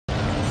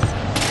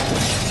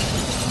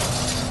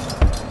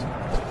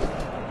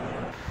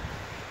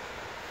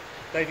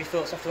Dave, your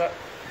thoughts after that?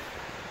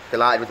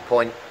 Delighted with the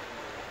point.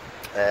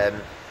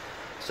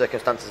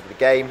 Circumstances of the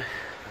game.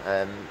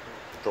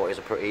 Thought it was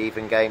a pretty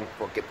even game.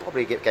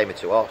 Probably a game of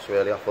two halves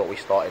really. I thought we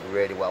started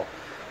really well.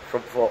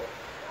 Front foot,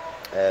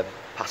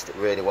 passed it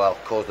really well.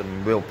 Caused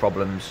them real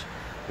problems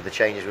with the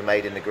changes we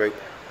made in the group.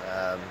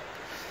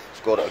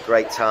 Scored at a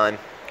great time.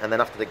 And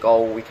then after the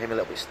goal, we came a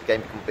little bit. The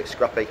game became a bit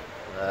scrappy.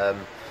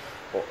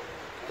 But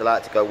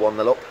delighted to go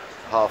 1-0 up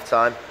at half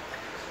time.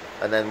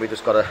 And then we've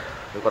got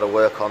to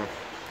work on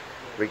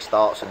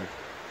restarts and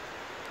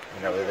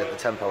the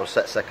tempo was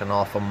set second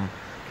half on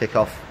kick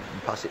off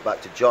and pass it back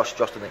to Josh.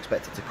 Josh didn't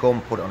expect it to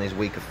come, put it on his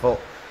weaker foot,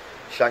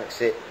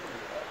 shanks it,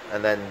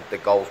 and then the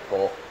goal's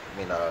poor.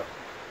 Got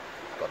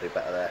to do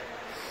better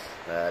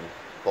there.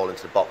 Ball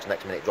into the box,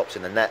 next minute drops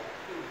in the net.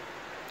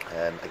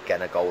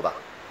 Again, a goal that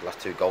the last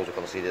two goals were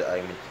conceded at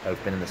home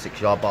have been in the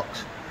 6-yard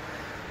box.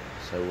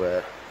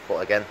 So, but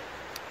again,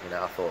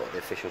 I thought the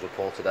officials were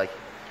poor today.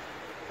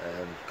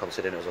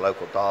 Considering it was a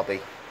local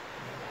derby,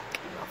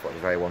 I thought it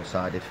was very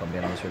one-sided, if I'm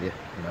being honest with you.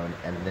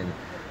 And then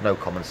no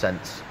common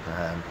sense.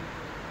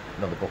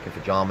 Another booking for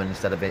Jarman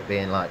instead of it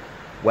being like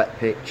wet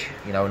pitch,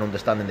 and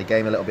understanding the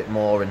game a little bit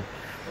more. And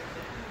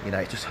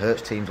it just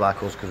hurts teams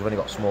like us because we've only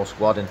got a small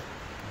squad, and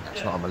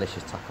it's not a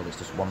malicious tackle. It's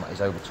just one that is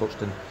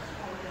overtouched, and I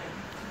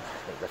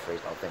think the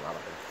referees don't think that.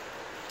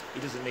 He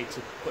doesn't need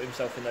to put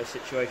himself in those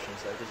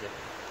situations, though, does he?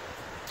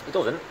 He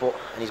doesn't,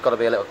 and he's got to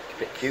be a little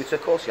bit cuter.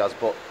 Of course he has,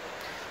 but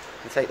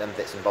you take them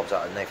bits and bobs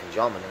out of Nathan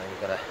Jarman, and then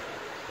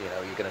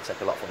you're gonna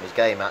take a lot from his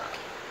game.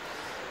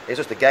 It's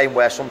just a game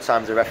where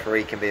sometimes the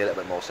referee can be a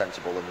little bit more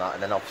sensible than that.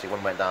 And then obviously when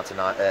we went down to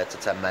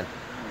 10 men,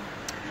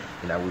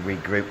 we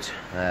regrouped.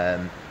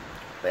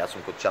 They had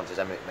some good chances.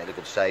 Emmerich made a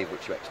good save,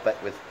 which you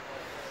expect with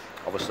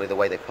obviously the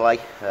way they play.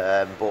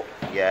 But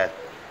yeah,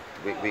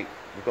 we've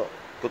got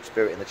good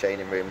spirit in the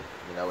changing room,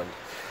 and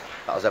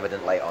that was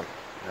evident late on.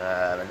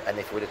 And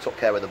if we'd have took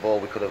care of the ball,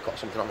 we could have got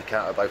something on the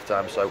counter both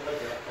times. So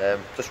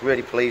just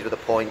really pleased with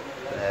the point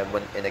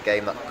when in a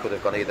game that could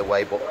have gone either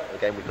way, but a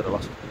game we could have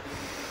lost.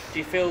 Do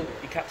you feel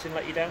your captain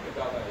let you down?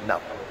 No.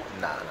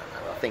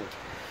 I think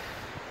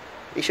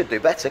he should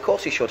do better. Of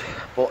course he should,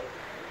 but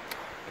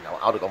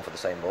I'd have gone for the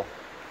same ball.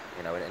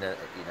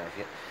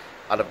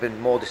 I'd have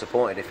been more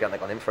disappointed if he hadn't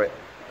gone in for it.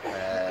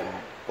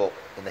 But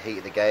in the heat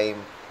of the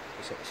game,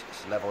 it's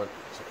level.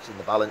 It's in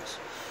the balance.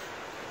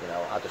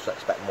 I just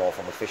expect more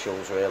from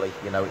officials. Really,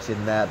 it's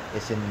in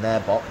their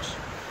box.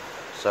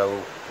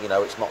 So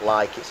it's not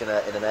like it's in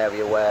an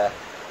area where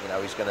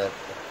he's going to.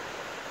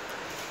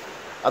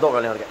 I don't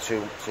really want to get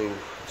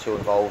too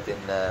involved in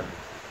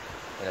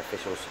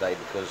officials today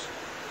because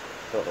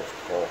I thought it was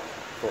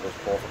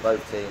poor. For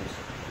both teams.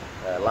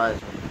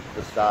 Lions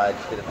the sides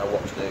didn't know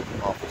what to do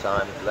half the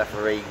time. The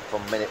referee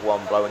from minute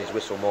one blowing his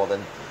whistle more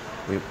than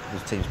the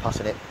team's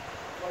passing it,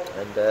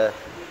 and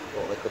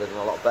thought they could have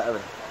done a lot better.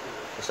 And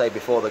to say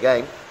before the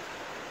game,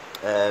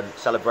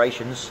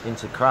 celebrations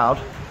into the crowd.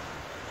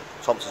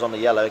 Thompson's on the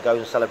yellow, goes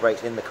and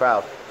celebrates in the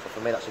crowd. So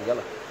for me, that's a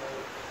yellow.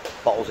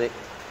 Bottles it,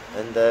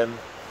 and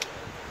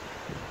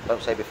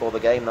don't say before the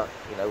game that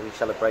these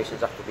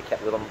celebrations have to be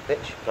kept with on the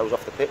pitch. Goes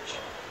off the pitch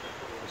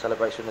and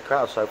celebrates in the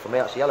crowd. So for me,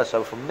 that's a yellow.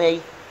 So for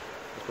me,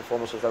 his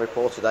performance was very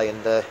poor today,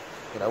 and a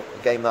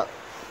game that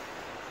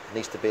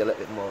needs to be a little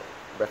bit more,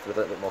 with a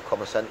little bit more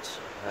common sense.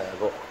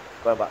 But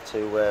going back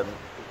to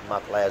my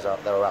players,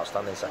 they were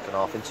outstanding second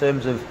half in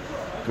terms of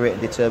grit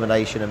and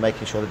determination and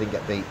making sure they didn't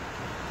get beat.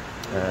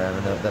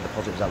 And they're the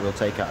positives that we'll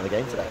take out of the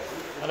game today.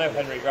 I know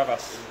Henrik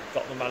Ravas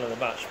got the man of the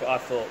match, but I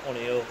thought one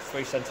of your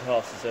three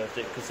centre-halves deserved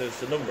it because there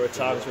was a number of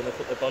times when they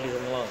put their bodies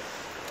on the line.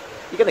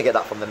 You're going to get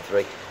that from them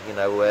three.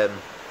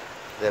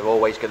 They're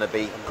always going to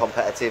be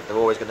competitive. They're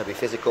always going to be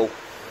physical.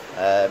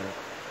 And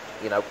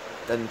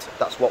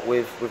that's what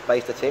we've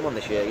based the team on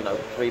this year.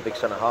 Three big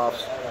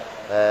centre-halves,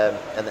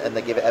 and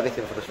they give it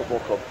everything for the football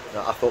club.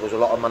 I thought there was a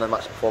lot of man of the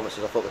match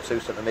performances. I thought the two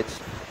centre-mids,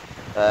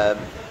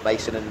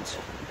 Mason and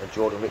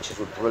Jordan Richards,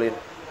 were brilliant.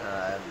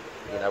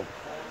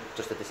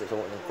 Just a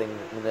disappointing thing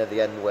near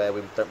the end where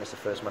we don't miss the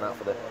first man out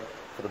for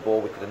the ball.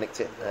 We could have nicked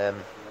it.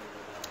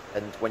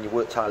 And when you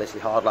work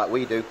tirelessly hard like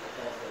we do,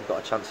 you've got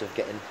a chance of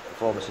getting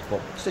performances. But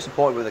it's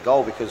disappointing with the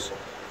goal because I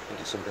think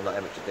it's something that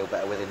Emmerich should do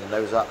better with, and he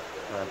knows that.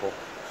 But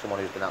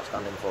someone who's been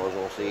outstanding for us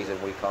all season,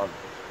 we can't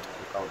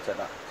take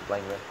that to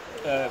blame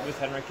really. With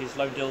Henrik, his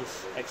loan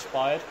deal's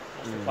expired.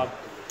 What's the plan?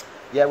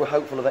 Yeah, we're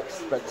hopeful of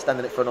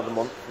extending it for another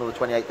month, another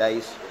 28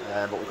 days.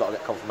 But we've got to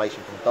get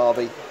confirmation from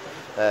Derby.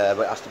 But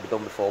it has to be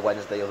done before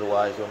Wednesday,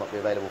 otherwise he'll not be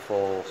available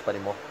for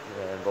spending more.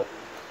 But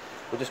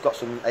we've just got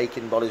some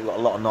aching bodies. We've got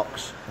a lot of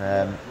knocks.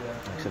 Like I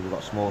said, we've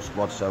got a small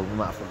squad, so we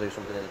might have to do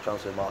something in the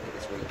transfer market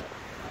this week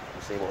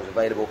and see what was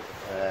available.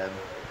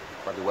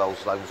 Bradley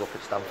Wells loans up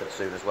at Stamford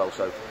soon as well,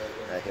 so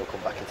he'll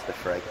come back into the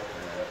fray.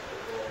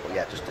 But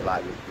yeah, just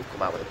delighted we've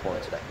come out with a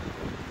point today.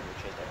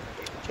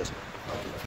 Cheers.